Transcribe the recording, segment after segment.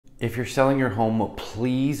If you're selling your home,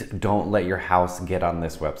 please don't let your house get on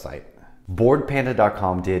this website.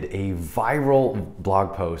 Boardpanda.com did a viral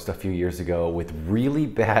blog post a few years ago with really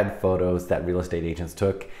bad photos that real estate agents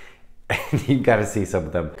took, and you gotta see some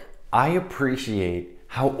of them. I appreciate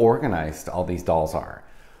how organized all these dolls are,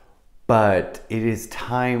 but it is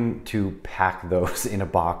time to pack those in a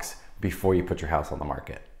box before you put your house on the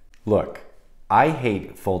market. Look, I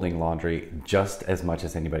hate folding laundry just as much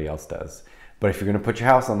as anybody else does. But if you're gonna put your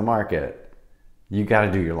house on the market, you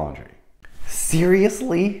gotta do your laundry.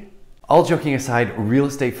 Seriously? All joking aside, real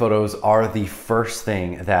estate photos are the first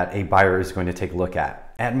thing that a buyer is going to take a look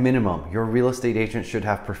at. At minimum, your real estate agent should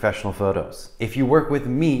have professional photos. If you work with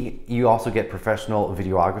me, you also get professional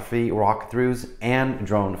videography walkthroughs and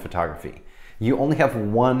drone photography. You only have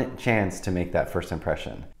one chance to make that first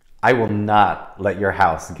impression. I will not let your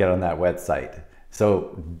house get on that website.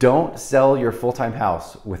 So don't sell your full-time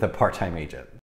house with a part-time agent.